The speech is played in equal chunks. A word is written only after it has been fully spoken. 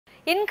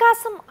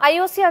ഇൻകാസും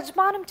IOC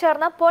അജ്മാനും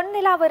ചേർന്ന്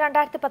പൊൻനിലാവ്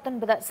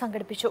 2019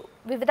 സംഘടിപ്പിച്ചു.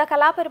 വിവിധ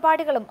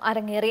കലാപരിപാടികളും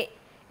അരങ്ങേറി.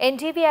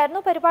 NTV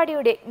ആയിരുന്നു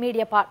പരിപാടിയുടെ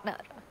media partner.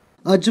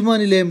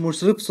 അജ്മാനിലെ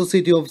Mushrif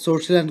society of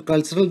social and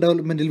cultural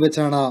ഡെവലപ്മെന്റിൽ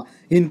വെച്ചാണ്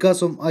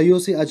ഇൻകാസും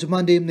IOC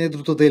അജ്മാന്റെയും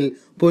നേതൃത്വത്തിൽ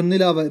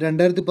പൊൻനിലാവ്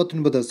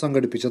 2019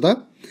 സംഘടിപ്പിച്ചത്.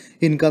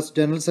 ഇൻകാസ്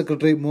ജനറൽ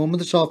സെക്രട്ടറി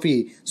മുഹമ്മദ് ഷാഫി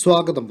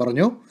സ്വാഗതം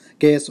പറഞ്ഞു.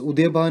 KS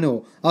ഉദയഭാനു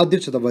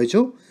അധ്യക്ഷത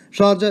വഹിച്ചു.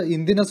 Sharjah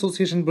Indian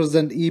association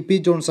president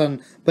EP Johnson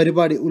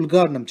പരിപാടി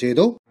ഉദ്ഘാടനം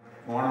ചെയ്തു.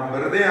 ഓണം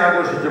വെറുതെ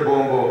ആഘോഷിച്ചു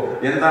പോകുമ്പോൾ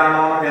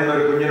എന്താണോ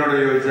എന്നൊരു കുഞ്ഞിനോട്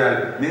ചോദിച്ചാൽ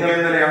നിങ്ങൾ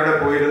ഇന്നലെ എവിടെ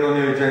പോയിരുന്നു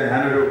എന്ന് ചോദിച്ചാൽ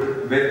ഞാനൊരു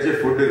വെജ്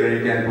ഫുഡ്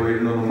കഴിക്കാൻ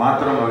പോയിരുന്നു എന്ന്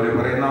മാത്രം അവർ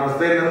പറയുന്ന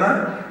അവസ്ഥയിൽ നിന്ന്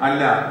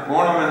അല്ല,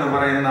 ഓണം എന്ന്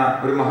പറയുന്ന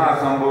ഒരു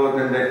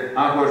മഹാസംഭവത്തിന്റെ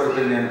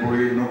ആഘോഷത്തിൽ ഞാൻ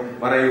പോയിരുന്നു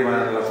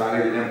പറയുവാനുള്ള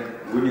സാഹചര്യം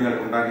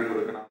കുഞ്ഞുങ്ങൾക്ക് ഉണ്ടാക്കി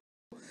കൊടുക്കണം.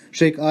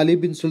 ഷെയ്ഖ് അലി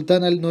ബിൻ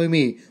സുൽത്താൻ അൽ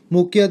നോയ്മി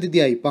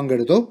മുഖ്യാതിഥിയായി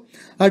പങ്കെടുത്തു.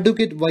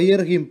 അഡ്വക്കേറ്റ് YA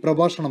റഹീം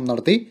പ്രഭാഷണം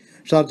നടത്തി.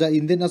 Sharjah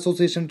Indian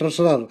association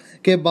treasurer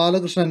K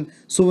Balakrishnan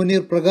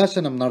souvenir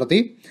പ്രകാശനം നടത്തി.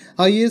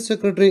 IAS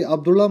സെക്രട്ടറി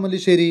അബ്ദുള്ള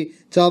മല്ലിശ്ശേരി,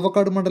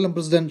 ചാവക്കാട് മണ്ഡലം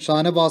പ്രസിഡന്റ്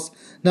ഷാനവാസ്,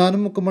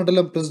 നാനമുക്ക്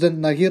മണ്ഡലം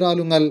president നഹീർ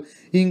Alungal,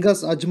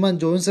 INCAS Ajman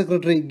joint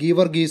secretary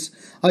Geevarghese,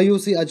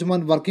 IOC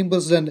Ajman working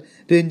president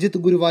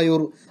Ranjith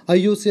Guruvayur,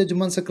 IOC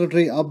Ajman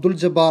secretary Abdul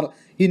Jabbar,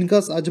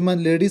 INCAS Ajman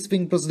ladies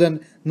wing president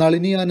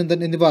Nalini Anandan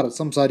എന്നിവർ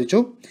സംസാരിച്ചു.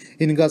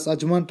 ഇൻകാസ്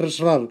അജ്മാൻ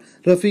ട്രഷറർ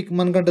റഫീഖ്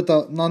മൻകണ്ടത്ത്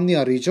നന്ദി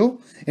അറിയിച്ചു.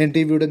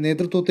 NTVയുടെ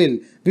നേതൃത്വത്തിൽ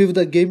വിവിധ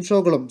ഗെയിം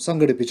ഷോകളും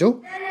സംഘടിപ്പിച്ചു.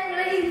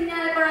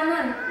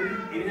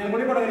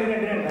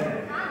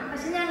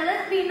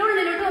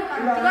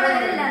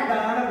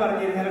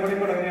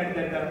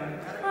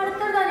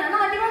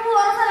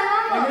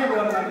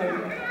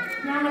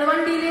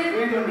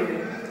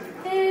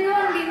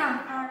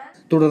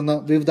 തുടർന്ന്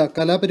വിവിധ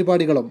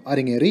കലാപരിപാടികളും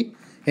അരങ്ങേറി.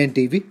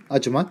 NTV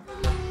Ajman.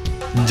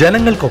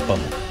 ജനങ്ങൾക്കൊപ്പം,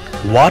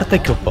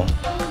 വാർത്തയ്ക്കൊപ്പം,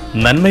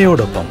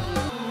 നന്മയോടൊപ്പം.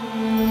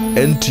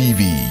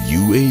 NTV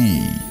UAE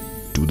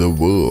to the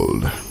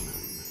world.